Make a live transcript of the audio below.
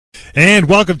And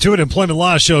welcome to an Employment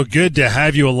Law Show. Good to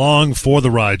have you along for the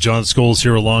ride. John Scholes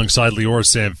here alongside Lior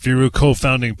Samfiru,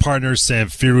 co-founding partner,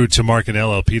 Samfiru Tamarkin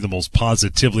LLP, the most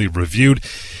positively reviewed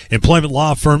employment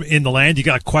law firm in the land. You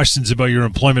got questions about your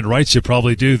employment rights? You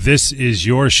probably do. This is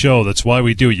your show. That's why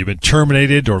we do it. You've been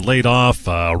terminated or laid off,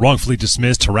 wrongfully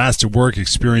dismissed, harassed at work,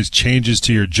 experienced changes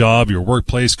to your job, your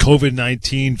workplace,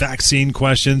 COVID-19, vaccine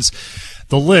questions.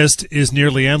 The list is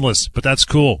nearly endless, but that's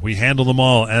cool. We handle them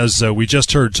all, as we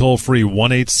just heard, toll-free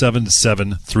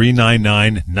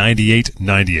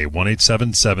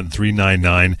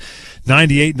 1-877-399-9898,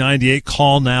 1-877-399-9898.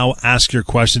 Call now, ask your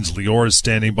questions. Lior is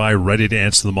standing by, ready to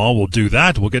answer them all. We'll do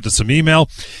that. We'll get to some email.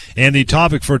 And the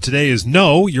topic for today is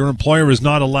no, your employer is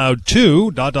not allowed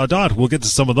to, ... We'll get to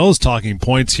some of those talking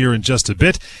points here in just a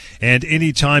bit. And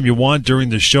anytime you want during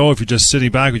the show, if you're just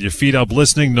sitting back with your feet up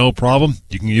listening, no problem.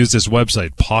 You can use this website,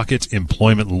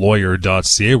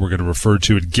 pocketemploymentlawyer.ca. We're going to refer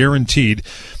to it guaranteed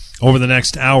over the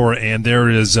next hour, and there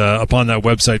is, upon that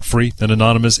website, free and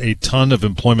anonymous, a ton of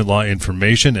employment law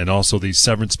information, and also the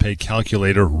severance pay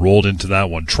calculator rolled into that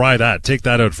one. Try that. Take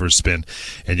that out for a spin,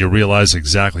 and you'll realize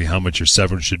exactly how much your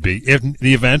severance should be. If in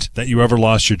the event that you ever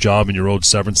lost your job and you're owed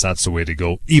severance, that's the way to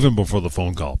go, even before the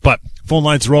phone call. But phone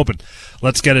lines are open.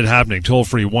 Let's get it happening. Toll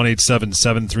free,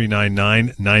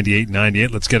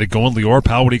 1-877-399-9898. Let's get it going. Lior,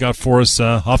 pal, what do you got for us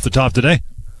off the top today?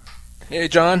 Hey,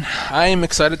 John, I am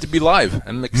excited to be live.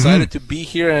 I'm excited to be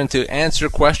here and to answer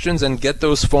questions and get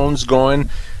those phones going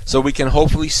so we can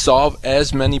hopefully solve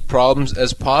as many problems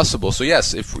as possible. So,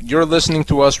 yes, if you're listening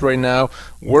to us right now,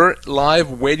 we're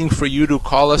live waiting for you to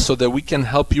call us so that we can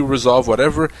help you resolve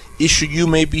whatever issue you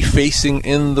may be facing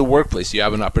in the workplace. You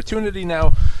have an opportunity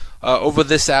now over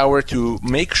this hour to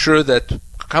make sure that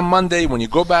come Monday, when you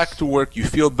go back to work, you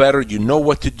feel better, you know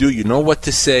what to do, you know what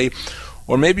to say.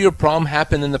 Or maybe your problem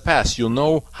happened in the past. You'll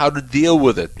know how to deal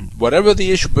with it. Whatever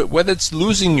the issue, but whether it's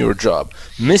losing your job,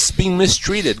 being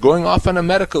mistreated, going off on a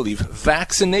medical leave,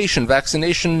 vaccination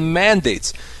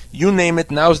mandates, you name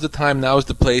it, now's the time, now's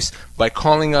the place. By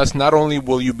calling us, not only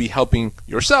will you be helping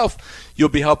yourself, you'll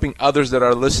be helping others that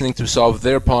are listening to solve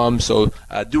their problems. So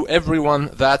do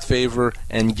everyone that favor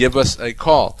and give us a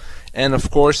call. And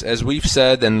of course, as we've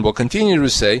said and will continue to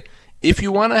say, if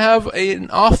you want to have an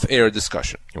off-air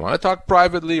discussion, you want to talk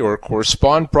privately or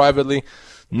correspond privately,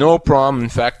 no problem. In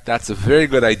fact, that's a very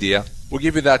good idea. We'll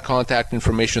give you that contact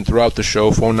information throughout the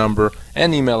show, phone number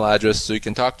and email address, so you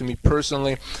can talk to me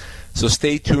personally. So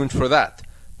stay tuned for that.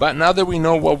 But now that we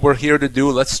know what we're here to do,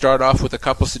 let's start off with a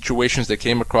couple situations that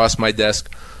came across my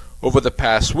desk over the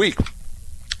past week.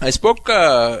 I spoke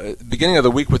beginning of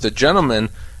the week with a gentleman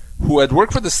who had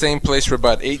worked for the same place for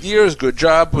about 8 years, good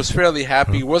job, was fairly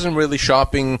happy, wasn't really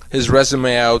shopping his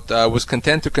resume out, was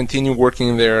content to continue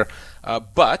working there,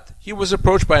 but he was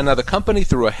approached by another company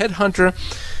through a headhunter,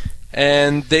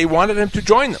 and they wanted him to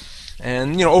join them.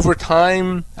 And, over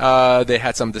time, they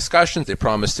had some discussions, they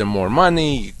promised him more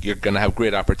money, you're going to have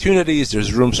great opportunities,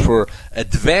 there's rooms for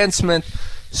advancement.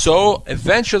 So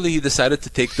eventually he decided to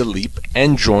take the leap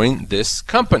and join this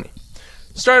company.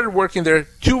 Started working there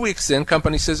 2 weeks in.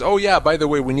 Company says, oh yeah, by the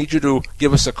way, we need you to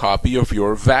give us a copy of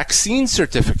your vaccine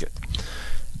certificate.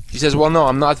 He says, well, no,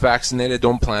 I'm not vaccinated.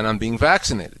 Don't plan on being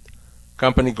vaccinated.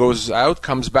 Company goes out,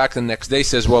 comes back the next day,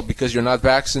 says, well, because you're not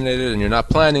vaccinated and you're not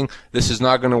planning, this is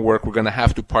not going to work. We're going to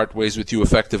have to part ways with you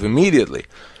effective immediately.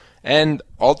 And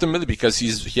ultimately, because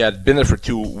he had been there for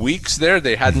 2 weeks there,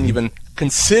 they hadn't even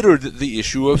considered the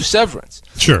issue of severance.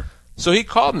 Sure. So he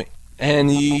called me.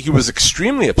 And he was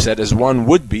extremely upset, as one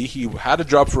would be. He had a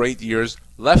job for 8 years,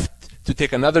 left to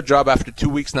take another job after 2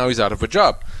 weeks. Now he's out of a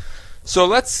job. So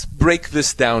let's break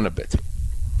this down a bit.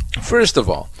 First of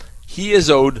all, he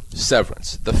is owed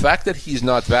severance. The fact that he's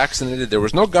not vaccinated, there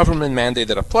was no government mandate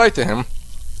that applied to him.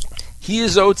 He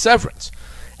is owed severance.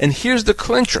 And here's the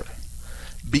clincher.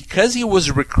 Because he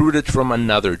was recruited from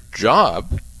another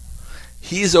job,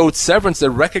 he is owed severance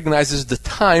that recognizes the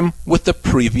time with the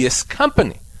previous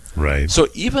company. Right. So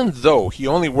even though he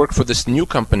only worked for this new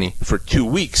company for 2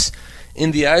 weeks,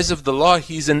 in the eyes of the law,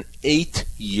 he's an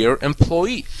 8-year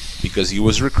employee because he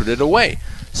was recruited away.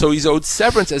 So he's owed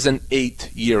severance as an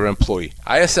 8-year employee.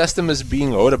 I assessed him as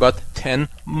being owed about 10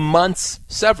 months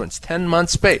severance, 10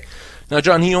 months pay. Now,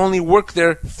 John, he only worked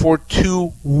there for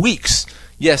 2 weeks.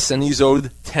 Yes, and he's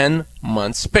owed 10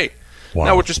 months pay. Wow.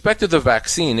 Now, with respect to the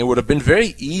vaccine, it would have been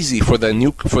very easy for the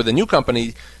new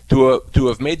company to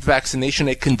have made vaccination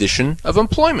a condition of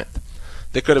employment.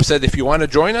 They could have said, if you want to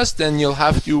join us, then you'll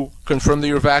have to confirm that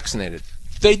you're vaccinated.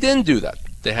 They didn't do that.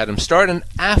 They had him start, and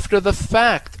after the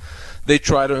fact, they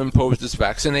tried to impose this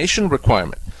vaccination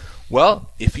requirement. Well,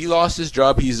 if he lost his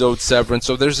job, he's owed severance.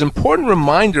 So there's important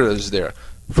reminders there.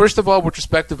 First of all, with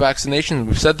respect to vaccination,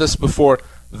 we've said this before,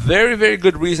 very, very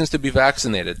good reasons to be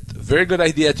vaccinated. Very good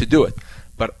idea to do it.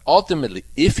 But ultimately,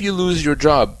 if you lose your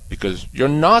job because you're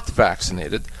not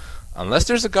vaccinated, unless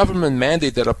there's a government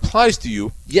mandate that applies to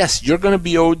you, yes, you're going to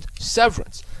be owed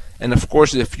severance. And of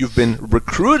course, if you've been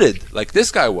recruited, like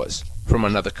this guy was, from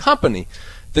another company,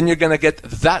 then you're going to get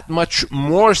that much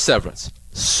more severance.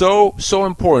 So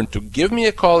important to give me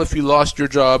a call if you lost your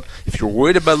job, if you're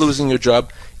worried about losing your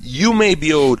job. You may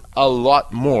be owed a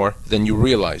lot more than you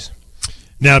realize.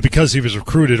 Now, because he was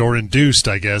recruited or induced,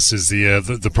 I guess, is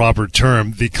the proper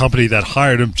term, the company that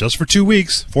hired him just for 2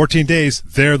 weeks, 14 days,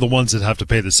 they're the ones that have to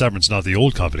pay the severance, not the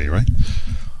old company, right?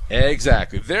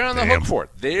 Exactly. They're on the hook for it.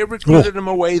 They recruited him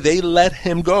away. They let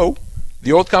him go.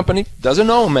 The old company doesn't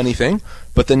owe him anything,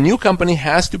 but the new company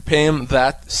has to pay him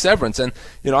that severance. And,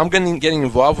 I'm getting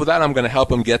involved with that. I'm going to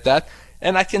help him get that.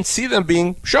 And I can see them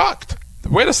being shocked.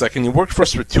 Wait a second. You worked for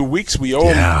us for 2 weeks. We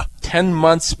owe him 10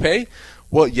 months' pay.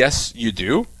 Well, yes, you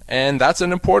do. And that's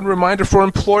an important reminder for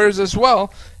employers as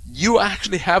well. You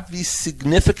actually have these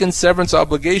significant severance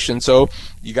obligations, so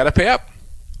you got to pay up.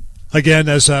 Again,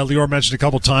 as Lior mentioned a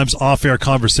couple times, off-air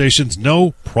conversations,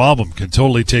 no problem. Can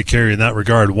totally take care of you in that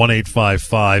regard.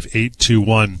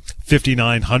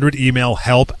 1-855-821-5900. Email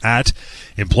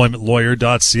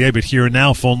help@employmentlawyer.ca. But here and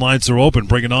now, phone lines are open.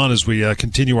 Bring it on as we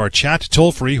continue our chat.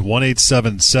 Toll-free,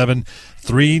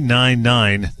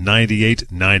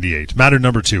 1-877-399-9898. Matter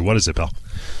number 2. What is it, Bill?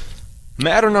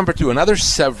 Matter number 2, another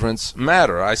severance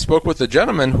matter. I spoke with a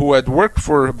gentleman who had worked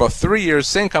for about 3 years,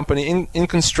 same company, in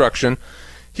construction.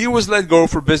 He was let go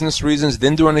for business reasons,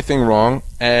 didn't do anything wrong,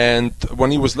 and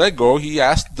when he was let go, he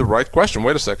asked the right question.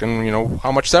 Wait a second,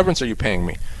 how much severance are you paying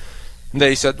me? And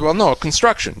they said, well, no,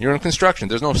 construction. You're in construction.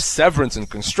 There's no severance in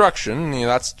construction.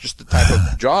 That's just the type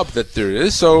of job that there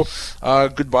is. So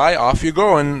goodbye, off you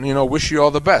go, and wish you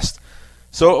all the best.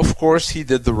 So, of course, he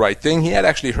did the right thing. He had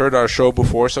actually heard our show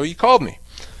before, so he called me.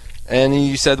 And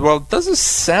he said, well, it doesn't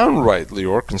sound right,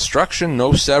 Lior. Construction,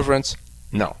 no severance.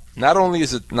 No. Not only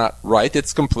is it not right,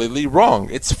 it's completely wrong.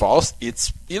 It's false.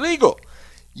 It's illegal.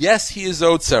 Yes, he is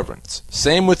owed severance.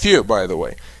 Same with you, by the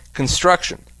way.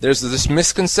 Construction. There's this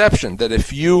misconception that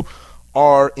if you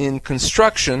are in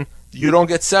construction, you don't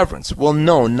get severance. Well,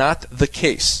 no, not the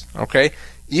case. Okay?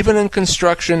 Even in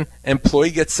construction,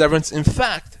 employee gets severance. In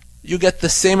fact, you get the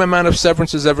same amount of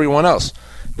severance as everyone else,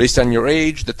 based on your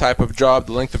age, the type of job,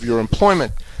 the length of your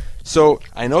employment. So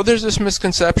I know there's this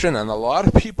misconception, and a lot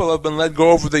of people have been let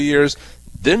go over the years,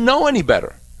 didn't know any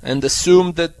better, and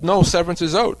assumed that no severance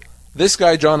is owed. This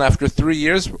guy, John, after 3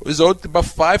 years, is owed about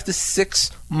 5 to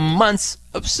 6 months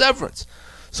of severance.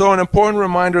 So an important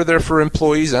reminder there for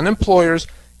employees and employers,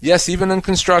 yes, even in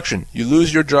construction, you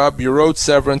lose your job, you're owed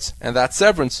severance, and that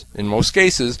severance, in most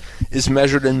cases, is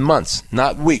measured in months,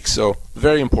 not weeks. So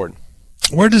very important.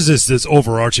 Where does this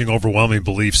overarching, overwhelming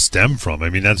belief stem from? I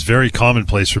mean, that's very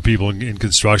commonplace for people in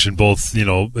construction, both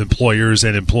employers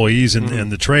and employees in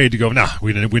the trade, to go, nah,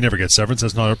 we never get severance.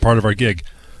 That's not a part of our gig.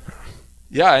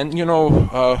 Yeah, and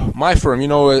my firm,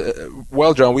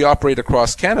 well, John, we operate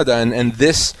across Canada, and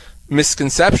this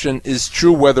misconception is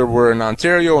true whether we're in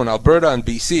Ontario, in Alberta, and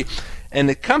BC, and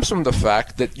it comes from the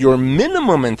fact that your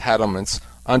minimum entitlements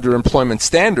under employment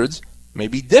standards may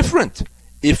be different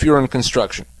if you're in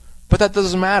construction. But that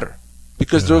doesn't matter,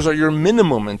 because those are your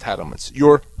minimum entitlements.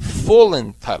 Your full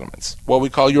entitlements, what we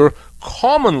call your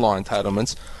common law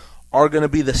entitlements, are going to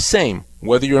be the same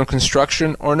whether you're in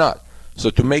construction or not. So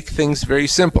to make things very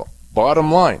simple,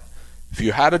 bottom line, if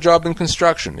you had a job in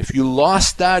construction, if you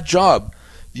lost that job,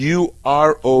 you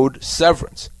are owed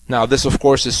severance. Now, this, of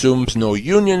course, assumes no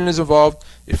union is involved.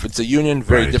 If it's a union,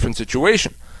 very different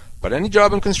situation. But any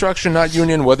job in construction, not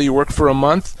union, whether you work for a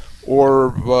month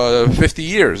or 50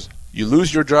 years, you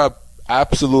lose your job,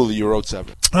 absolutely, you're owed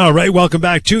severance. All right, welcome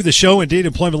back to the show. Indeed,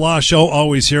 Employment Law Show,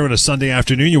 always here on a Sunday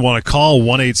afternoon. You want to call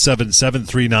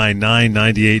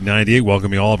 1-877-399-9898.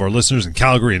 Welcoming all of our listeners in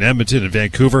Calgary and Edmonton and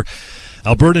Vancouver,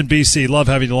 Alberta and BC. Love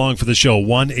having you along for the show.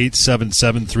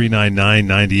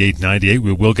 1-877-399-9898.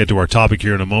 We will get to our topic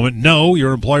here in a moment. No,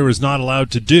 your employer is not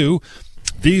allowed to do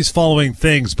these following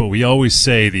things, but we always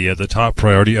say the top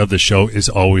priority of the show is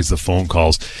always the phone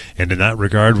calls. And in that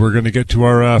regard, we're going to get to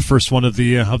our first one of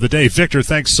the day. Victor,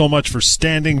 thanks so much for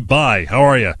standing by. How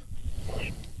are you?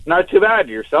 Not too bad.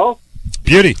 Yourself?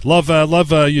 Beauty. Love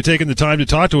you taking the time to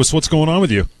talk to us. What's going on with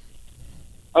you?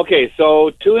 Okay, so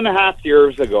 2.5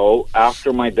 years ago,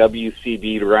 after my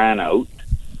WCD ran out,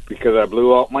 because I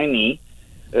blew out my knee,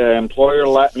 the employer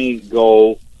let me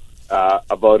go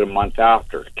about a month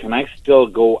after. Can I still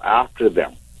go after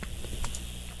them?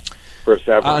 for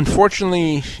severance?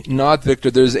 Unfortunately, not,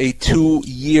 Victor. There's a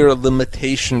 2-year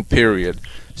limitation period.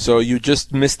 So you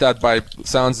just missed that, by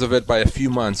sounds of it, by a few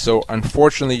months. So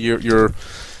unfortunately,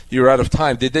 you're out of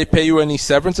time. Did they pay you any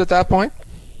severance at that point?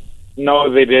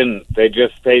 No, they didn't. They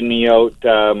just paid me out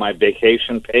my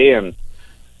vacation pay and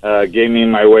gave me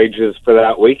my wages for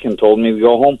that week and told me to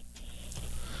go home.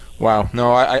 Wow.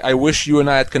 No, I wish you and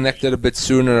I had connected a bit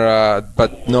sooner,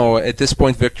 but no, at this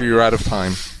point, Victor, you're out of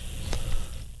time.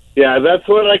 Yeah, that's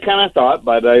what I kind of thought,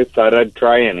 but I thought I'd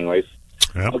try anyways.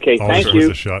 Yep, okay, thank worth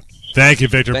you. A shot. Thank you,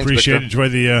 Victor. Thanks, Appreciate Victor.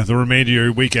 it. Enjoy the remainder of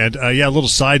your weekend. A little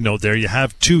side note there. You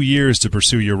have 2 years to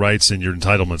pursue your rights and your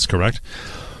entitlements, correct?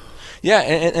 Yeah,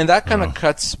 and that kind of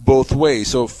cuts both ways.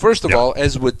 So first of all,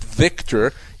 as with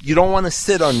Victor, you don't want to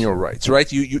sit on your rights,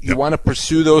 right? You want to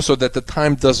pursue those so that the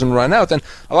time doesn't run out. And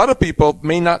a lot of people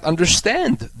may not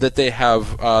understand that they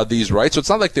have these rights. So it's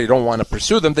not like they don't want to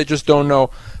pursue them. They just don't know.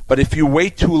 But if you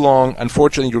wait too long,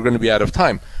 unfortunately, you're going to be out of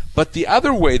time. But the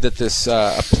other way that this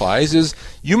applies is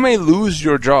you may lose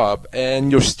your job and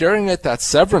you're staring at that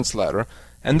severance letter,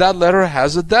 and that letter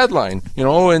has a deadline,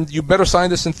 and you better sign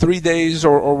this in 3 days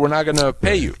or we're not going to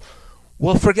pay you.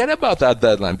 Well, forget about that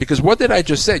deadline, because what did I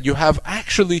just say? You have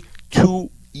actually 2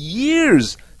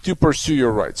 years to pursue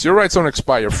your rights. Your rights don't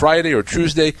expire Friday or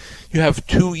Tuesday. You have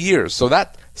 2 years. So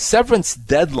that severance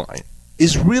deadline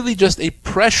is really just a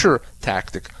pressure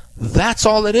tactic. That's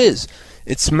all it is.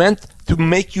 It's meant to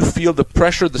make you feel the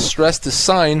pressure, the stress to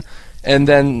sign, and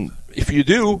then if you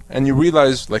do, and you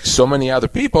realize, like so many other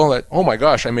people, that, oh my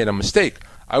gosh, I made a mistake,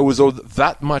 I was owed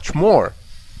that much more,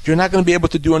 you're not going to be able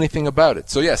to do anything about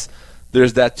it. So yes,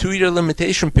 there's that 2-year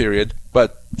limitation period,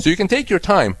 but so you can take your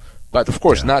time, but of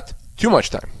course not too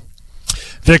much time.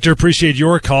 Victor, appreciate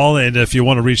your call, and if you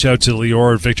want to reach out to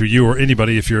Lior, Victor, you or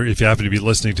anybody, if you happen to be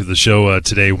listening to the show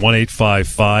today,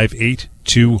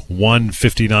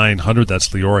 1-855-821-5900. That's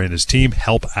Lior and his team.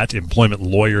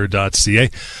 help@employmentlawyer.ca.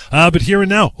 But here and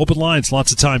now, open lines,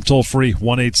 lots of time, toll free,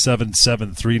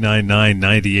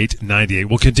 1-877-399-9898.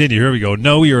 We'll continue. Here we go.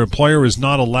 No, your employer is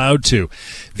not allowed to.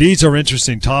 These are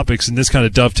interesting topics, and this kind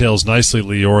of dovetails nicely,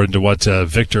 Lior, into what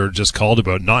Victor just called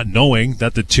about, not knowing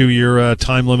that the 2-year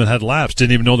time limit had lapsed.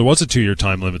 Didn't even know there was a 2-year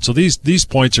time limit. So these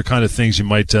points are kind of things you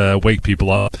might wake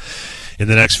people up in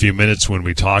the next few minutes when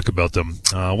we talk about them.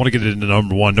 I want to get into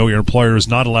number one. No, your employer is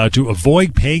not allowed to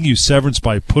avoid paying you severance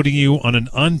by putting you on an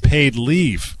unpaid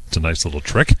leave. It's a nice little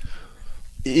trick.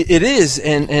 It is,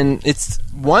 and it's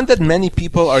one that many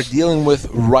people are dealing with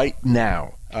right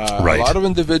now. Right. A lot of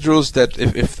individuals that,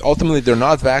 if ultimately they're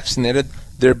not vaccinated,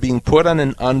 they're being put on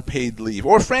an unpaid leave.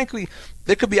 Or frankly,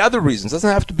 there could be other reasons. It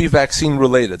doesn't have to be vaccine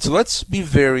related. So let's be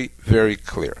very, very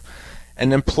clear.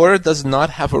 An employer does not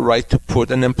have a right to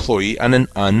put an employee on an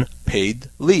unpaid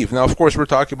leave. Now, of course, we're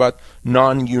talking about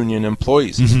non-union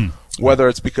employees, whether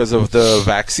it's because of the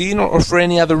vaccine or for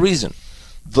any other reason.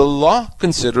 The law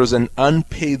considers an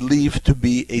unpaid leave to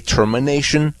be a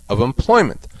termination of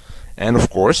employment. And, of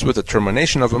course, with a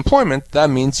termination of employment, that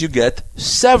means you get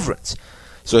severance.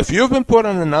 So if you've been put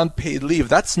on an unpaid leave,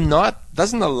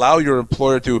 doesn't allow your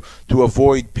employer to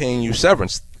avoid paying you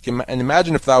severance. And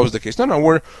imagine if that was the case. No,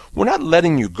 we're not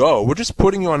letting you go. We're just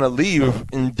putting you on a leave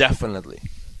indefinitely.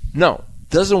 No,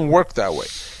 doesn't work that way.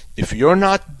 If you're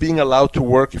not being allowed to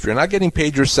work, if you're not getting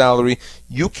paid your salary,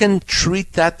 you can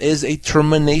treat that as a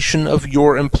termination of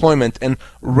your employment and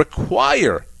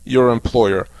require your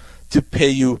employer to pay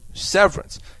you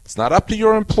severance. It's not up to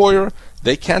your employer.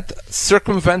 They can't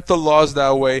circumvent the laws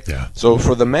that way. Yeah. So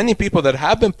for the many people that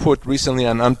have been put recently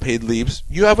on unpaid leaves,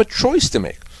 you have a choice to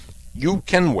make. You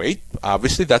can wait,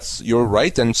 obviously that's your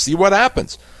right, and see what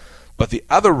happens. But the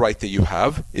other right that you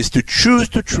have is to choose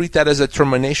to treat that as a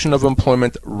termination of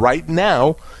employment right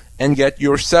now and get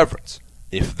your severance.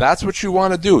 If that's what you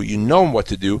want to do, you know what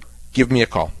to do, give me a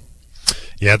call.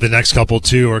 Yeah, the next couple,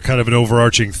 too, are kind of an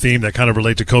overarching theme that kind of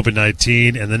relate to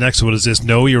COVID-19. And the next one is this: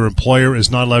 no, your employer is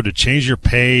not allowed to change your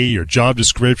pay, your job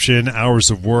description,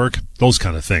 hours of work, those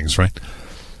kind of things, right?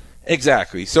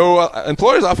 Exactly. So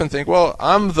employers often think, well,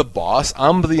 I'm the boss,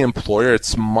 I'm the employer,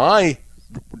 it's my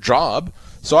job,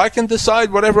 so I can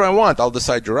decide whatever I want. I'll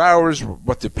decide your hours,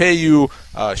 what to pay you,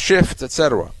 shifts,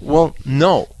 etc. Well,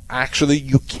 no, actually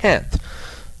you can't.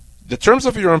 The terms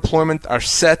of your employment are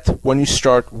set when you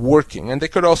start working, and they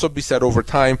could also be set over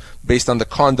time based on the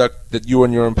conduct that you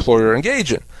and your employer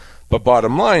engage in. But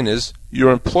bottom line is, your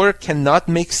employer cannot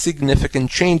make significant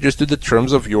changes to the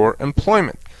terms of your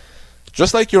employment.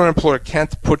 Just like your employer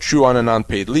can't put you on an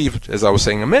unpaid leave, as I was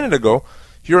saying a minute ago,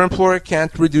 your employer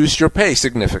can't reduce your pay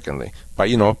significantly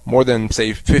by, more than,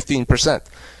 say, 15%.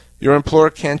 Your employer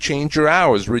can't change your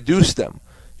hours, reduce them.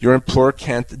 Your employer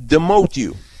can't demote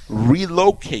you,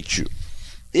 relocate you.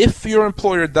 If your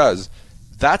employer does,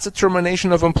 that's a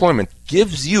termination of employment.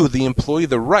 Gives you, the employee,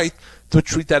 the right to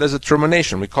treat that as a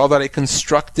termination. We call that a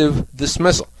constructive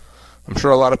dismissal. I'm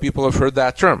sure a lot of people have heard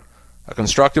that term. A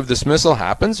constructive dismissal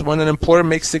happens when an employer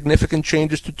makes significant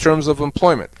changes to terms of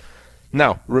employment.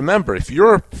 Now, remember, if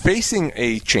you're facing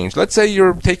a change, let's say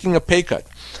you're taking a pay cut,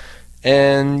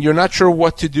 and you're not sure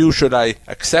what to do. Should I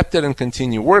accept it and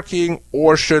continue working,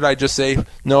 or should I just say,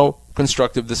 no,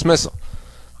 constructive dismissal?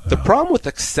 The problem with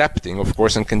accepting, of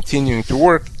course, and continuing to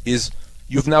work is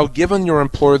you've now given your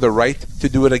employer the right to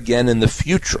do it again in the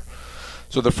future.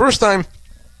 So the first time,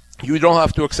 you don't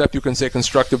have to accept, you can say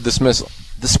constructive dismissal.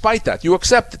 Despite that, you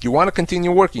accept it. You want to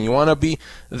continue working. You want to be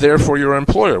there for your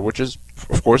employer, which is,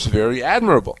 of course, very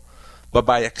admirable. But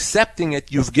by accepting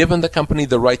it, you've given the company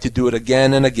the right to do it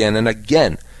again and again and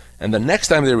again. And the next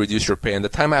time they reduce your pay and the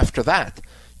time after that,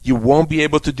 you won't be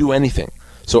able to do anything.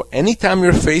 So anytime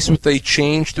you're faced with a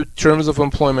change to terms of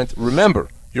employment, remember,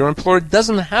 your employer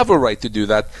doesn't have a right to do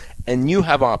that, and you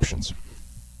have options.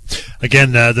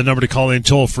 Again, the number to call in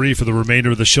toll-free for the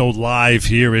remainder of the show live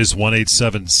here is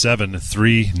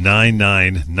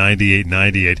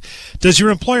 1-877-399-9898. Does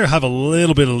your employer have a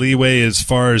little bit of leeway as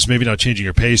far as maybe not changing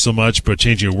your pay so much, but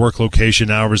changing your work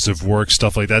location, hours of work,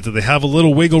 stuff like that? Do they have a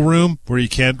little wiggle room where you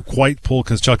can't quite pull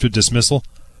constructive dismissal?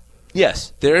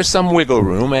 Yes, there is some wiggle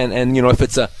room, and you know, if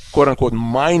it's a quote-unquote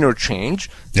minor change,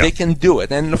 they can do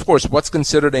it. And, of course, what's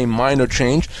considered a minor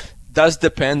change does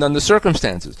depend on the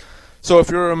circumstances. So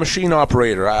if you're a machine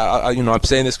operator, I'm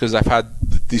saying this because I've had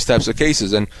these types of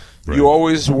cases, and you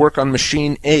always work on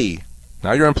machine A.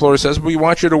 Now your employer says, we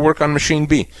want you to work on machine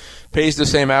B. Pays the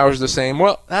same hours, the same.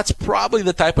 Well, that's probably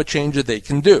the type of change that they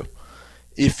can do.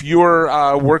 If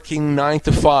you're working 9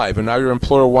 to 5, and now your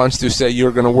employer wants to say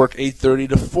you're going to work 8:30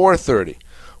 to 4:30,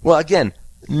 well, again,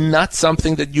 not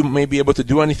something that you may be able to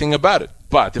do anything about it.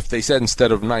 But if they said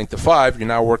instead of 9 to 5, you're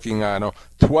now working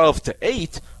 12 to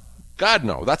 8, God,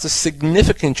 no. That's a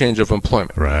significant change of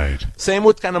employment. Right. Same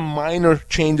with kind of minor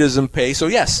changes in pay. So,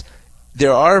 yes,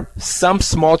 there are some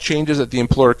small changes that the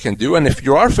employer can do. And if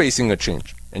you are facing a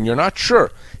change and you're not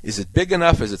sure, is it big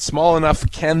enough? Is it small enough?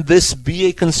 Can this be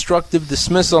a constructive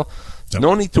dismissal? Yep.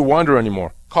 No need to wonder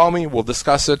anymore. Call me. We'll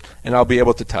discuss it, and I'll be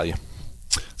able to tell you.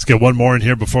 Let's get one more in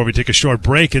here before we take a short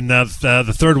break. And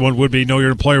the third one would be, no,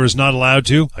 your employer is not allowed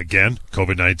to, again,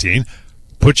 COVID-19,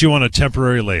 put you on a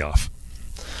temporary layoff.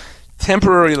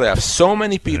 Temporary layoff. So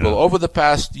many people over the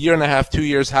past year and a half, 2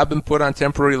 years have been put on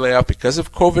temporary layoff because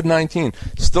of COVID-19.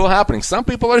 Still happening. Some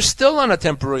people are still on a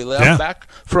temporary layoff back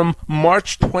from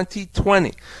March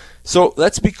 2020. So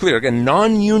let's be clear. Again,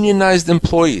 non-unionized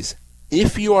employees,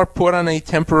 if you are put on a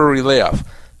temporary layoff,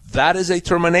 that is a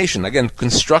termination. Again,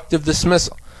 constructive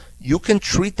dismissal. You can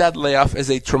treat that layoff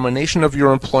as a termination of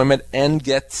your employment and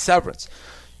get severance.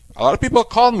 A lot of people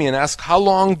call me and ask, how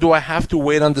long do I have to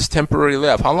wait on this temporary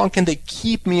layoff? How long can they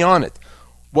keep me on it?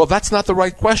 Well, that's not the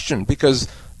right question, because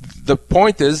the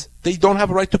point is they don't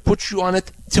have a right to put you on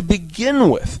it to begin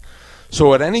with.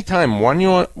 So at any time,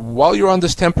 while you're on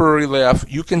this temporary layoff,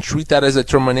 you can treat that as a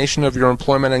termination of your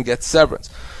employment and get severance.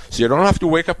 So you don't have to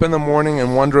wake up in the morning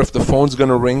and wonder if the phone's going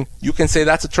to ring. You can say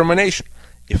that's a termination.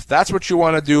 If that's what you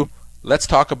want to do, let's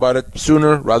talk about it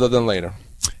sooner rather than later.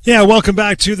 Yeah, welcome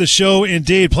back to the show.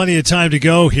 Indeed, plenty of time to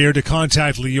go here to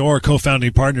contact Lior,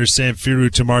 co-founding partner Samfiru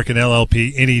Tamarkin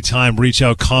LLP anytime. Reach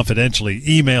out confidentially.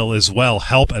 Email as well,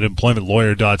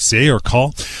 help@employmentlawyer.ca, or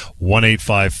call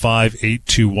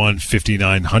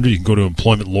 1-855-821-5900. You can go to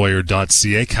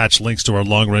employmentlawyer.ca. Catch links to our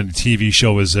long-running TV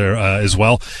show as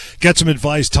well. Get some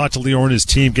advice. Talk to Lior and his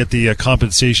team. Get the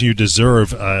compensation you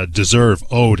deserve.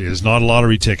 Owed. It is not a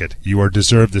lottery ticket. You are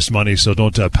deserved this money, so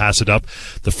don't pass it up.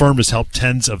 The firm has helped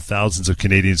tens of thousands of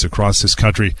Canadians across this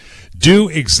country do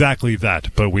exactly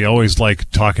that. But we always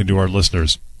like talking to our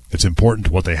listeners. It's important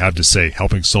what they have to say,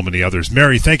 helping so many others.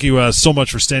 Mary, thank you so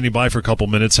much for standing by for a couple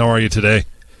minutes. How are you today?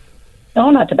 Oh,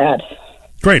 not too bad.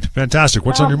 Great. Fantastic.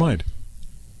 What's on your mind?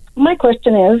 My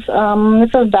question is, it's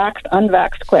a vaxxed,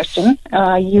 unvaxxed question.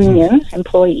 Union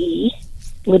employee,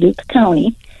 Leduc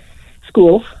County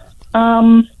Schools.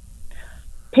 Unpaid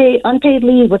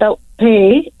leave without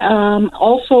pay.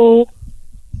 Also,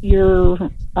 your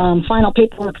final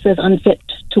paperwork says unfit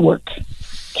to work.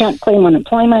 Can't claim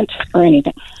unemployment or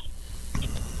anything.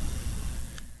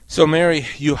 So, Mary,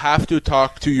 you have to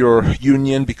talk to your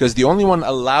union, because the only one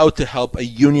allowed to help a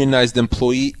unionized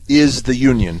employee is the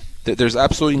union. There's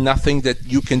absolutely nothing that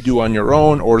you can do on your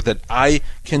own or that I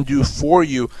can do for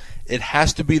you. It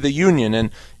has to be the union. And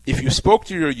if you spoke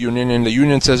to your union and the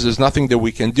union says there's nothing that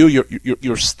we can do,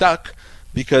 you're stuck.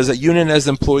 because a unionized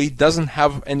employee doesn't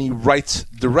have any rights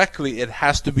directly. It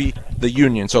has to be the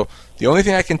union. So the only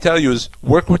thing I can tell you is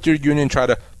work with your union, try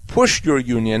to push your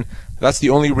union. That's the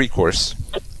only recourse.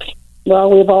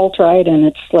 Well, we've all tried, and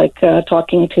it's like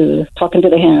talking to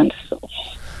the hand. So.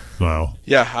 Wow.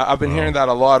 Yeah, I've been hearing that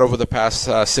a lot over the past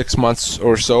 6 months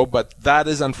or so, but that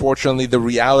is unfortunately the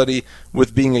reality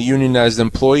with being a unionized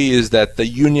employee, is that the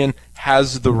union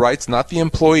has the rights, not the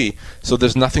employee. So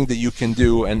there's nothing that you can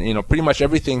do, and pretty much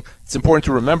everything. It's important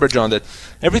to remember, John, that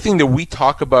everything that we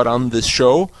talk about on this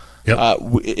show,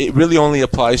 it really only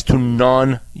applies to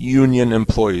non-union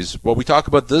employees. What we talk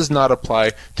about does not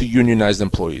apply to unionized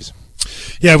employees.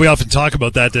 Yeah, we often talk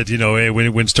about that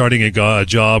when starting a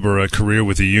job or a career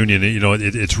with a union,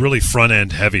 it's really front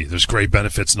end heavy. There's great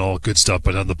benefits and all good stuff,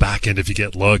 but on the back end, if you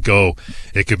get let go,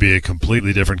 it could be a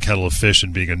completely different kettle of fish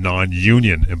than being a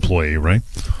non-union employee, right?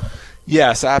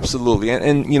 Yes, absolutely.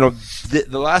 And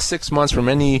the last 6 months for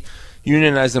many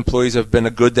unionized employees have been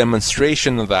a good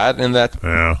demonstration of that, and that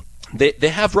they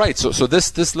have rights. So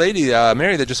this lady,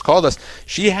 Mary, that just called us,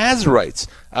 she has rights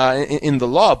in the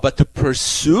law, but to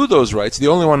pursue those rights, the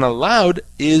only one allowed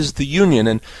is the union.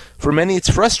 And for many, it's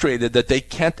frustrated that they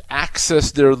can't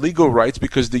access their legal rights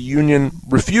because the union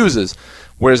refuses.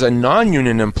 Whereas a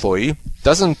non-union employee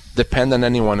doesn't depend on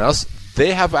anyone else.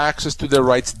 They have access to their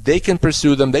rights. They can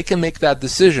pursue them. They can make that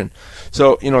decision.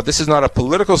 So, this is not a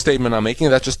political statement I'm making.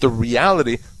 That's just the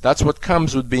reality. That's what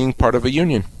comes with being part of a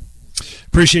union.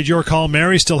 Appreciate your call,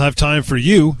 Mary. Still have time for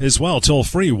you as well. Toll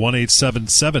free,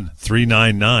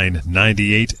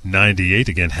 1-877-399-9898.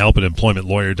 Again, help at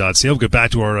employmentlawyer.ca. We'll get back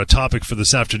to our topic for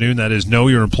this afternoon. That is, no,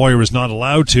 your employer is not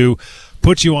allowed to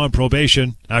put you on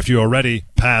probation after you already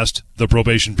passed the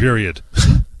probation period.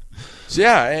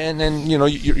 Yeah, and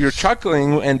you're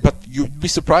chuckling, but you'd be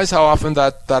surprised how often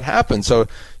that happens. So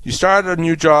you start a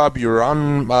new job, you're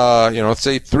on, let's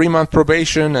say 3-month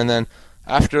probation, and then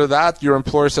after that, your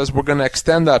employer says, we're going to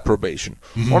extend that probation.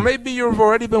 Mm-hmm. Or maybe you've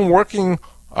already been working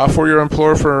for your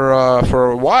employer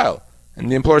for a while,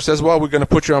 and the employer says, well, we're going to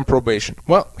put you on probation.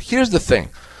 Well, here's the thing.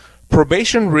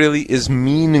 Probation really is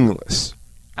meaningless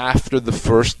after the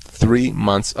first 3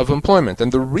 months of employment.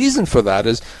 And the reason for that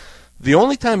is the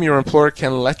only time your employer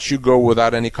can let you go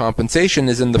without any compensation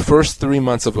is in the first 3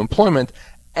 months of employment,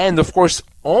 and, of course,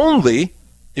 only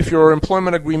if your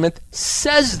employment agreement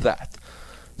says that.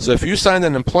 So if you signed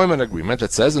an employment agreement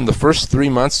that says in the first 3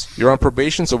 months you're on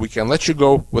probation so we can let you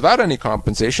go without any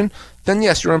compensation, then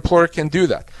yes, your employer can do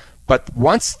that. But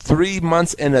once 3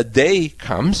 months and a day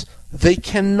comes, they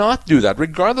cannot do that,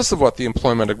 regardless of what the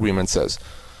employment agreement says.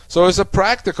 So as a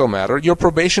practical matter, your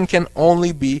probation can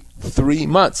only be 3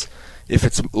 months. If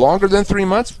it's longer than 3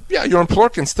 months, yeah, your employer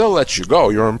can still let you go.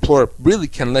 Your employer really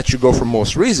can let you go for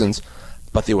most reasons,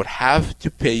 but they would have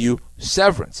to pay you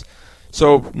severance.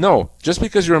 So, no, just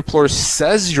because your employer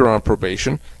says you're on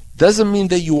probation doesn't mean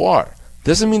that you are.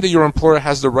 Doesn't mean that your employer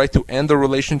has the right to end the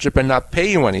relationship and not pay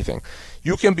you anything.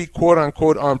 You can be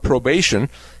quote-unquote on probation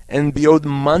and be owed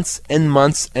months and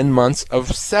months and months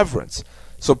of severance.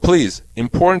 So please,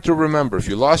 important to remember, if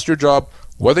you lost your job,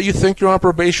 whether you think you're on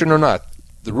probation or not,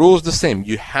 the rule is the same.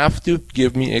 You have to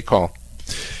give me a call.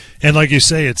 And like you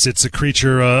say, it's a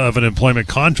creature of an employment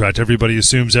contract. Everybody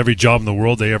assumes every job in the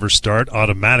world they ever start,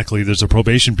 automatically there's a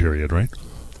probation period, right?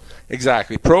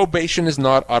 Exactly. Probation is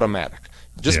not automatic.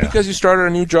 Just because you started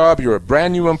a new job, you're a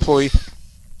brand new employee,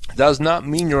 does not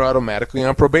mean you're automatically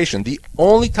on probation. The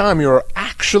only time you're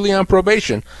actually on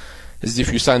probation is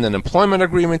if you sign an employment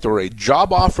agreement or a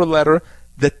job offer letter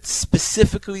that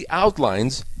specifically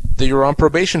outlines that you're on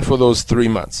probation for those 3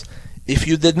 months. If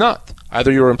you did not,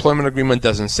 either your employment agreement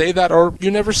doesn't say that, or you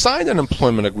never signed an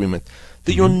employment agreement,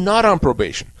 that you're not on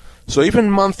probation. So even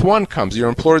month 1 comes, your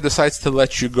employer decides to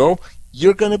let you go,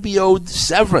 you're going to be owed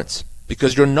severance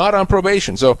because you're not on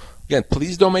probation. So again,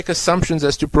 please don't make assumptions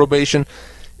as to probation.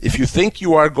 If you think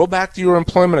you are, go back to your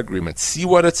employment agreement, see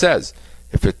what it says.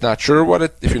 If you're not sure what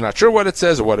it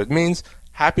says or what it means,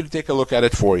 happy to take a look at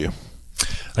it for you.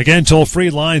 Again, toll-free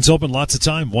lines open, lots of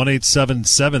time,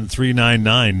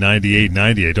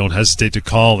 1-877-399-9898. Don't hesitate to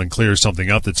call and clear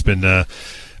something up that's been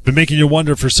making you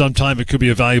wonder for some time. It could be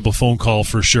a valuable phone call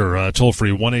for sure.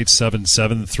 Toll-free,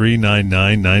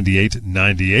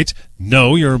 1-877-399-9898.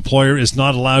 No, your employer is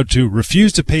not allowed to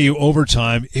refuse to pay you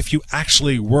overtime if you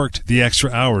actually worked the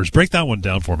extra hours. Break that one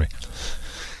down for me.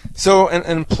 So an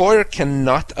employer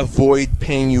cannot avoid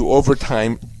paying you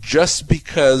overtime just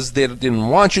because they didn't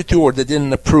want you to or they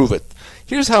didn't approve it.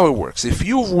 Here's how it works. If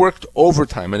you've worked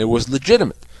overtime and it was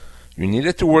legitimate, you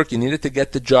needed to work, you needed to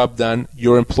get the job done,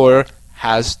 your employer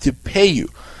has to pay you.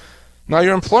 Now,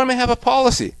 your employer may have a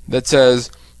policy that says,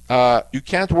 you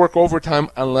can't work overtime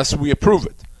unless we approve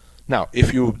it. Now,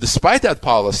 if you, despite that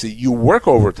policy, you work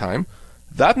overtime,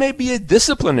 that may be a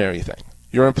disciplinary thing.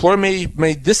 Your employer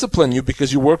may discipline you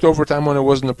because you worked overtime when it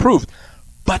wasn't approved,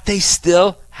 but they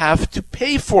still have to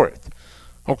pay for it.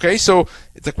 Okay, so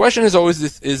the question is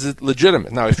always, is it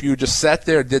legitimate? Now, if you just sat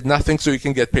there, did nothing so you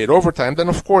can get paid overtime, then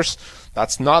of course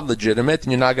that's not legitimate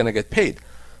and you're not going to get paid.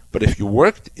 But if you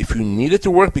worked, if you needed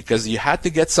to work because you had to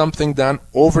get something done,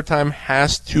 overtime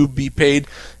has to be paid,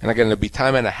 and again, it'll be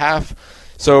time and a half.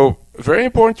 So very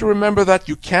important to remember that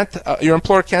you can't, your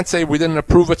employer can't say we didn't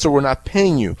approve it, so we're not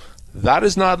paying you. That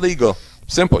is not legal.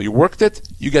 Simple. You worked it,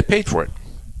 you get paid for it.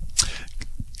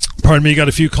 Pardon me, got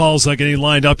a few calls getting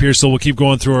lined up here, so we'll keep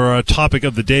going through our topic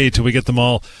of the day till we get them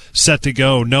all set to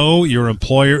go. No, your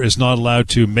employer is not allowed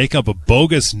to make up a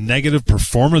bogus negative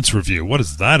performance review. What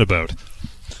is that about?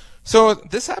 So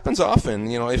this happens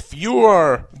often. You know, if you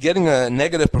are getting a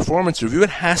negative performance review, it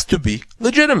has to be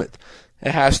legitimate.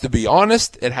 It has to be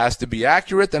honest, it has to be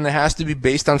accurate, and it has to be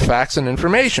based on facts and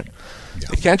information. Yeah.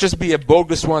 It can't just be a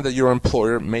bogus one that your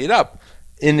employer made up.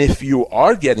 And if you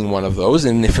are getting one of those,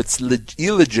 and if it's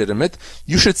illegitimate,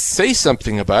 you should say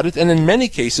something about it. And in many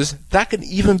cases, that can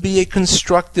even be a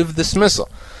constructive dismissal.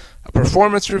 A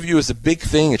performance review is a big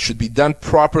thing. It should be done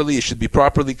properly. It should be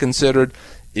properly considered.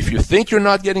 If you think you're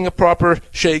not getting a proper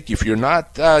shake, if you're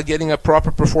not getting a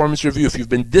proper performance review, if you've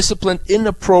been disciplined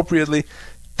inappropriately,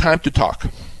 time to talk.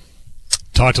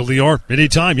 Talk to Lior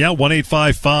anytime. Yeah,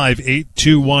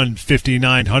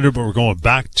 1-855-821-5900. But we're going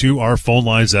back to our phone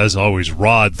lines as always.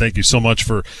 Rod, thank you so much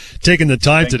for taking the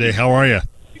time today. How are you?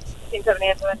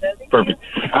 Perfect.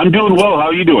 I'm doing well. How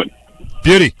are you doing?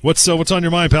 Beauty. What's on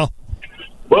your mind, pal?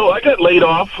 Well, I got laid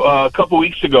off a couple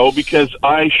weeks ago because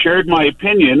I shared my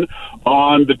opinion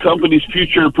on the company's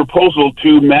future proposal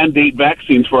to mandate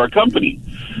vaccines for our company.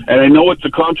 And I know it's a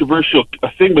controversial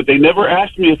thing, but they never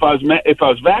asked me if I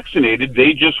was vaccinated.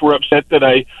 They just were upset that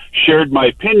I shared my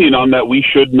opinion on that we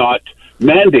should not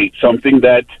mandate something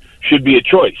that should be a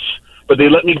choice. But they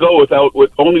let me go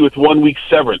only with 1 week's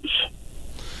severance.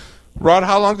 Rod,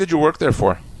 how long did you work there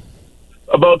for?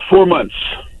 About 4 months.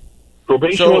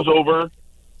 Probation was over.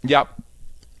 Yep.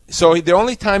 So the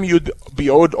only time you'd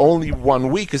be owed only 1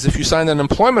 week is if you signed an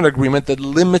employment agreement that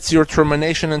limits your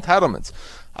termination entitlements.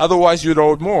 Otherwise, you'd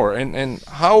owed more. And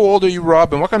how old are you,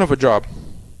 Rob, and what kind of a job?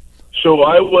 So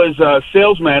I was a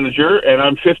sales manager, and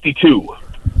I'm 52.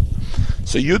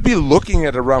 So you'd be looking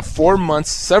at around 4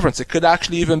 months severance. It could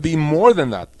actually even be more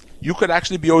than that. You could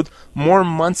actually be owed more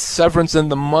months severance than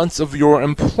the months of your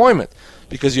employment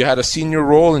because you had a senior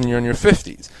role and you're in your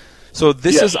 50s. So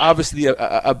this is obviously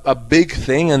a big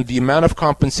thing, and the amount of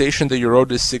compensation that you're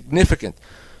owed is significant.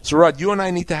 So, Rod, you and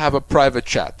I need to have a private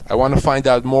chat. I want to find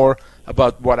out more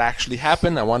about what actually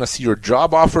happened. I want to see your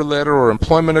job offer letter or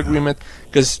employment agreement,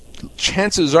 because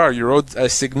chances are you're owed a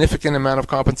significant amount of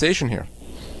compensation here.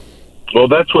 Well,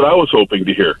 that's what I was hoping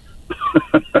to hear.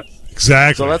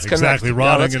 Exactly. So let's connect. Exactly,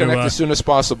 Rod. Let's connect as soon as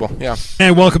possible. Yeah.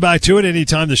 And welcome back to it.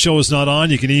 Anytime the show is not on,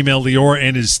 you can email Lior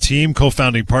and his team,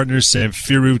 co-founding partners,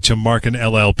 Samfiru Tamarkin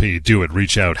LLP. Do it.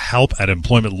 Reach out.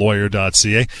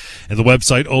 help@employmentlawyer.ca. And the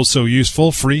website, also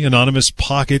useful, free, anonymous,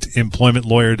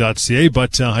 pocketemploymentlawyer.ca.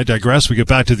 But I digress. We get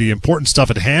back to the important stuff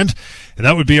at hand, and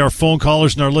that would be our phone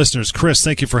callers and our listeners. Chris,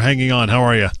 thank you for hanging on. How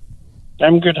are you?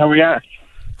 I'm good. How are you?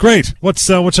 Great. What's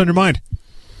on your mind?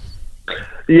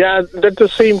 Yeah, that's the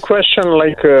same question.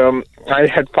 Like, I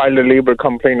had filed a labor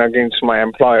complaint against my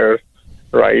employer,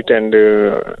 right? And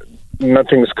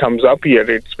nothing's comes up yet.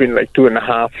 It's been like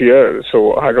 2.5 years,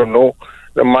 so I don't know.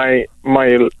 My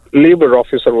labor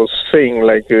officer was saying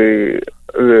like the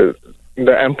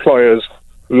employer's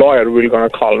lawyer will gonna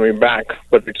call me back,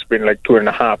 but it's been like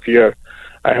 2.5 years.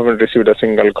 I haven't received a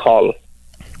single call.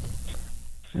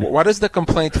 What is the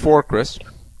complaint for, Chris?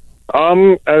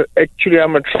 Actually,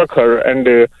 I'm a trucker,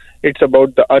 and it's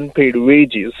about the unpaid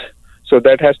wages. So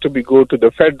that has to go to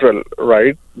the federal,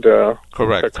 right?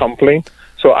 Correct. The complaint.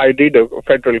 So I did a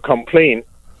federal complaint,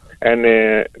 and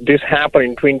this happened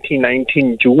in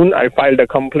 2019 June. I filed a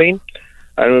complaint,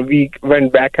 and we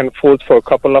went back and forth for a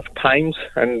couple of times,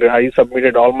 and I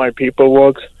submitted all my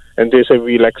paperwork, and they said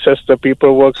we'll access the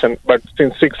paperwork, but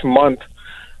since 6 months,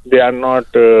 they are not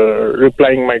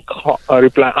replying my call,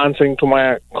 answering to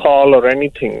my call or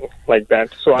anything like that.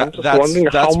 So I'm just wondering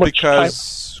how much time.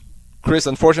 Chris,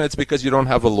 unfortunately, it's because you don't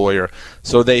have a lawyer.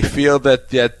 So they feel that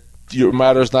your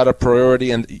matter is not a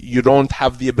priority and you don't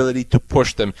have the ability to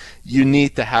push them, you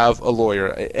need to have a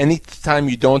lawyer. Any time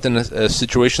you don't in a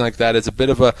situation like that, it's a bit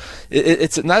of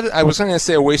it's not, I was going to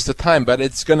say a waste of time, but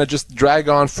it's going to just drag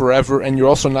on forever, and you're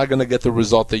also not going to get the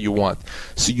result that you want.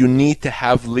 So you need to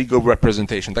have legal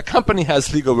representation. The company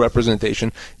has legal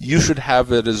representation. You should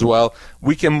have it as well.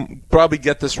 We can probably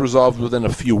get this resolved within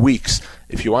a few weeks.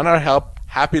 If you want our help,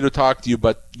 happy to talk to you,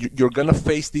 but you're going to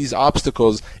face these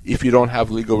obstacles if you don't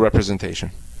have legal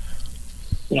representation.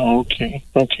 Okay.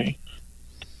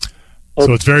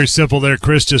 So it's very simple there,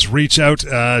 Chris. Just reach out to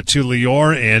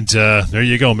Lior, and there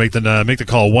you go. Make the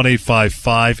call,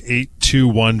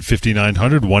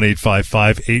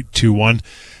 1-855-821-5900,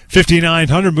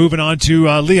 1-855-821-5900. Moving on to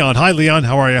Leon. Hi, Leon.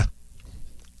 How are you?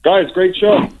 Guys, great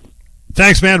show.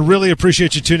 Thanks, man. Really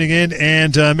appreciate you tuning in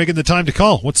and making the time to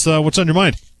call. What's on your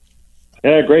mind?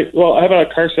 Yeah, great. Well, I have a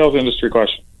car sales industry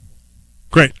question.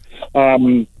 Great.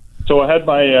 So I had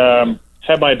my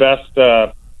best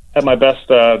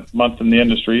month in the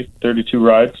industry, 32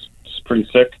 rides. It's pretty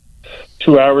sick.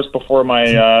 2 hours before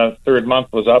my third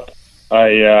month was up,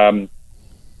 I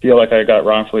feel like I got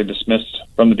wrongfully dismissed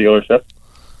from the dealership.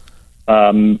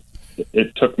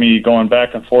 It took me going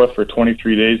back and forth for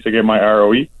 23 days to get my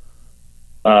ROE.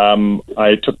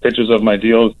 I took pictures of my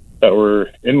deals that were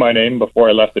in my name before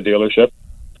I left the dealership.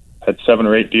 Had 7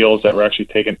 or 8 deals that were actually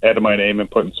taken out of my name and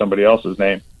put in somebody else's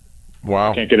name.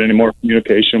 Wow. Can't get any more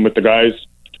communication with the guys.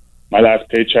 My last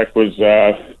paycheck was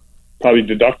probably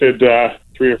deducted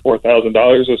 $3,000 or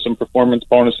 $4,000 of some performance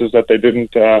bonuses that they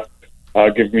didn't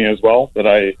give me as well, that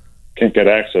I can't get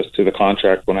access to the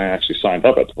contract when I actually signed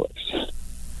up at the place.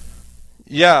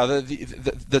 Yeah,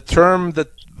 the term that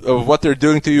of what they're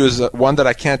doing to you is one that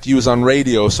I can't use on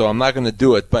radio, so I'm not going to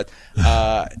do it. But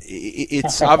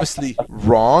it's obviously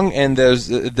wrong, and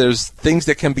there's things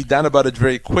that can be done about it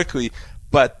very quickly.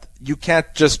 But you can't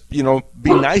just be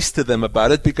nice to them about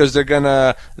it, because they're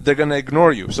gonna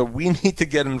ignore you. So we need to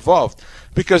get involved,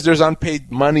 because there's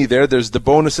unpaid money there. There's the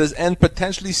bonuses and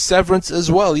potentially severance as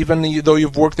well, even though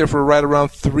you've worked there for right around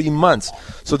 3 months.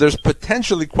 So there's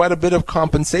potentially quite a bit of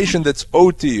compensation that's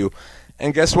owed to you.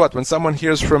 And guess what? When someone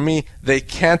hears from me, they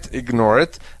can't ignore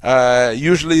it.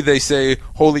 Usually they say,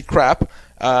 "Holy crap."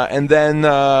 And then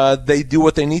they do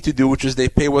what they need to do, which is they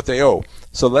pay what they owe.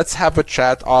 So let's have a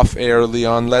chat off air,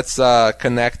 Leon. Let's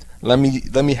connect. Let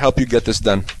me help you get this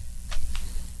done.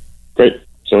 Great.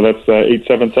 So that's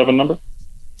 877 number?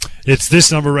 It's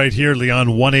this number right here, Leon,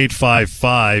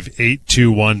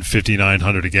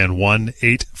 1-855-821-5900. Again,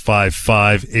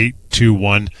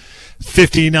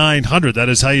 1-855-821-5900. That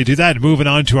is how you do that. Moving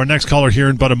on to our next caller here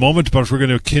in about a moment, but we're going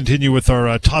to continue with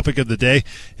our topic of the day.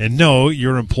 And no,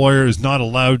 your employer is not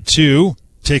allowed to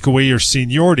take away your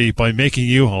seniority by making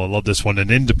you, I love this one, an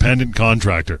independent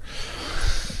contractor.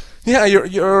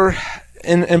 Yeah,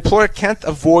 an employer can't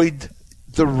avoid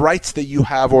the rights that you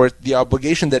have or the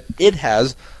obligation that it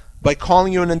has by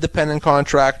calling you an independent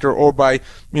contractor, or by,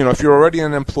 if you're already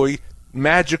an employee,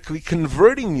 magically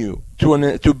converting you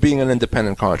to being an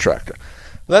independent contractor.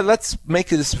 Let's make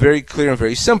this very clear and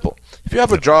very simple. If you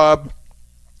have a job,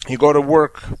 you go to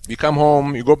work, you come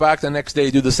home, you go back the next day,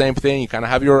 you do the same thing, you kind of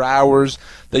have your hours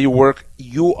that you work,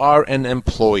 you are an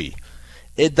employee.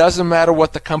 It doesn't matter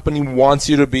what the company wants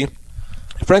you to be.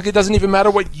 Frankly, it doesn't even matter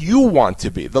what you want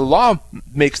to be. The law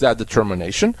makes that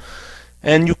determination.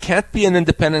 And you can't be an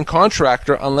independent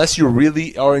contractor unless you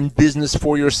really are in business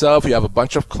for yourself. You have a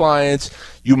bunch of clients,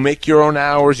 you make your own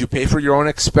hours, you pay for your own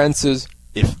expenses.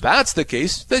 If that's the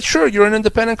case, then sure, you're an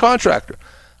independent contractor.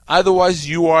 Otherwise,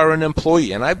 you are an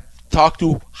employee. And I've talked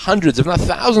to hundreds, if not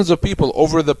thousands of people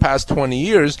over the past 20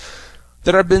 years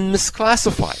that have been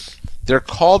misclassified. They're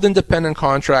called independent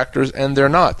contractors, and they're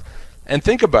not. And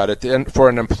think about it. And for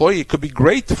an employee, it could be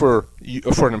great for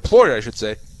an employer, I should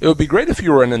say. It would be great if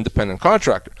you were an independent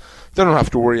contractor. They don't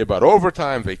have to worry about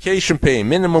overtime, vacation pay,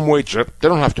 minimum wage. They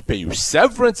don't have to pay you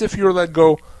severance if you're let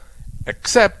go,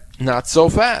 except not so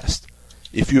fast.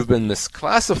 If you've been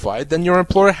misclassified, then your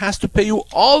employer has to pay you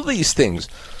all these things.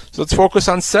 So let's focus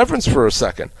on severance for a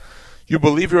second. You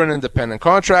believe you're an independent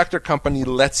contractor, company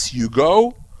lets you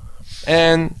go,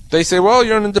 and they say, well,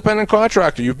 you're an independent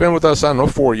contractor. You've been with us,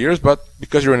 4 years, but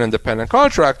because you're an independent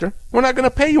contractor, we're not going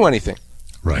to pay you anything.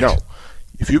 Right. No.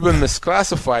 If you've been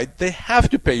misclassified, they have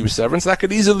to pay you severance. That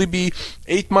could easily be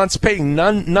 8 months' pay,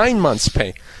 9 months'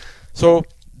 pay. So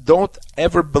don't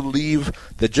ever believe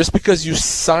that just because you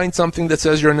sign something that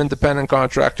says you're an independent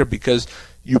contractor, because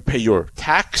you pay your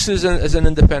taxes as an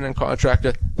independent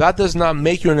contractor, that does not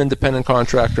make you an independent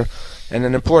contractor. And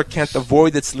an employer can't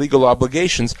avoid its legal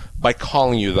obligations by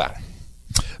calling you that.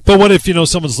 But what if,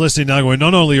 someone's listening now going,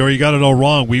 no, Leo, you got it all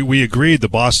wrong. We agreed, the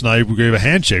boss and I, we gave a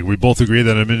handshake. We both agreed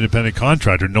that I'm an independent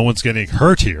contractor. No one's getting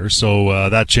hurt here. So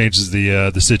that changes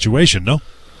the situation, no?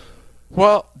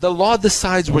 Well, the law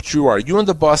decides what you are. You and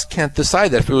the boss can't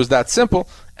decide that. If it was that simple,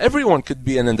 everyone could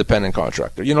be an independent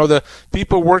contractor. The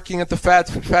people working at the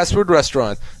fast food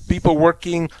restaurant, people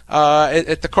working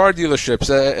at the car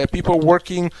dealerships, people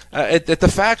working at the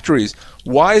factories.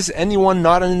 Why is everyone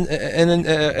not an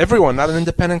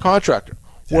independent contractor?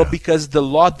 Yeah. Well, because the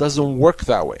law doesn't work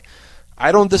that way.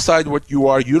 I don't decide what you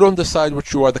are. You don't decide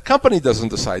what you are. The company doesn't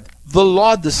decide. The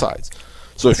law decides.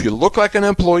 So if you look like an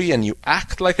employee and you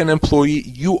act like an employee,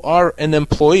 you are an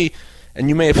employee, and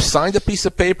you may have signed a piece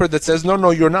of paper that says, no,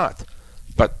 you're not.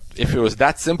 But if it was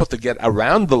that simple to get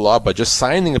around the law by just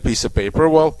signing a piece of paper,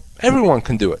 well, everyone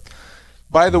can do it.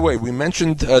 By the way, we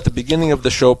mentioned at the beginning of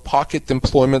the show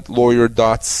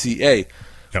pocketemploymentlawyer.ca.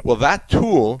 Yep. Well, that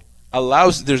tool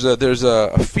allows, there's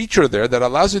a feature there that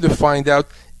allows you to find out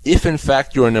if in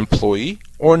fact you're an employee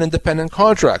or an independent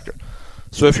contractor.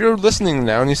 So if you're listening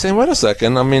now and you're saying, wait a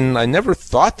second, I never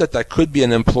thought that I could be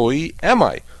an employee, am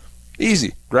I?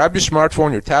 Easy. Grab your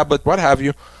smartphone, your tablet, what have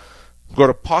you, go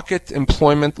to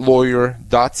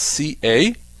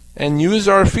pocketemploymentlawyer.ca and use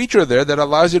our feature there that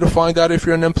allows you to find out if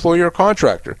you're an employee or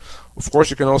contractor. Of course,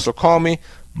 you can also call me.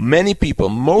 Many people,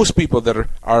 most people that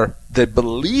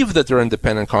believe that they're an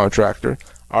independent contractor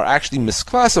are actually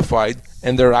misclassified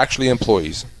and they're actually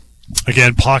employees.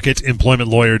 Again,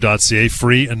 pocketemploymentlawyer.ca,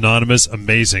 free, anonymous,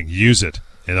 amazing. Use it.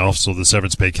 And also the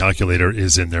severance pay calculator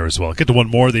is in there as well. Get to one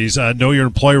more of these. No, your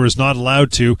employer is not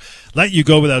allowed to let you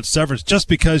go without severance just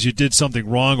because you did something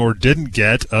wrong or didn't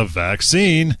get a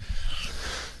vaccine.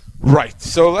 Right.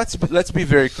 So let's be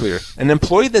very clear. An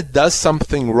employee that does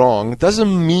something wrong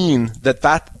doesn't mean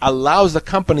that allows the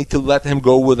company to let him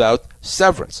go without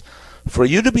severance. For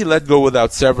you to be let go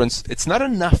without severance, it's not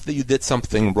enough that you did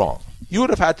something wrong. You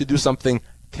would have had to do something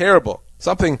terrible,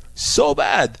 something so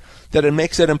bad that it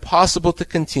makes it impossible to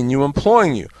continue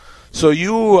employing you. So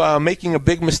you making a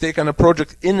big mistake on a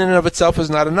project in and of itself is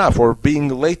not enough, or being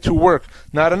late to work,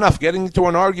 not enough. Getting into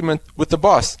an argument with the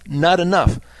boss, not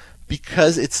enough,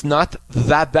 because it's not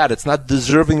that bad. It's not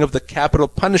deserving of the capital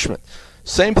punishment.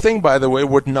 Same thing, by the way,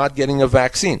 with not getting a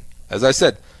vaccine. As I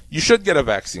said, you should get a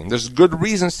vaccine. There's good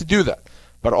reasons to do that.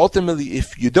 But ultimately,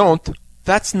 if you don't,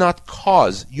 that's not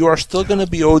cause. You are still going to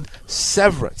be owed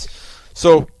severance.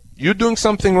 So you doing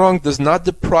something wrong does not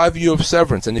deprive you of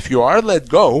severance. And if you are let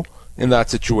go in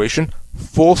that situation,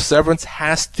 full severance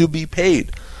has to be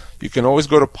paid. You can always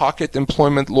go to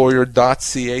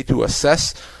pocketemploymentlawyer.ca to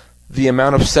assess the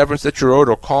amount of severance that you're owed,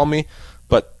 or call me.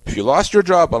 But if you lost your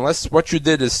job, unless what you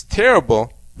did is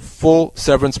terrible, full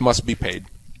severance must be paid.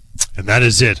 And that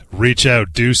is it. Reach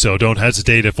out, do so. Don't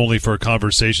hesitate, if only for a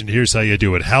conversation. Here's how you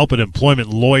do it. Help at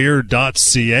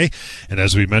employmentlawyer.ca. And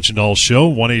as we mentioned all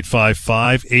show,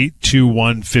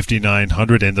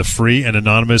 1-855-821-5900, and the free and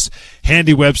anonymous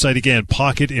handy website again,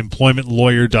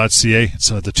 pocketemploymentlawyer.ca. It's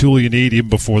the tool you need even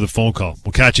before the phone call.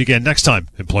 We'll catch you again next time,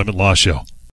 Employment Law Show.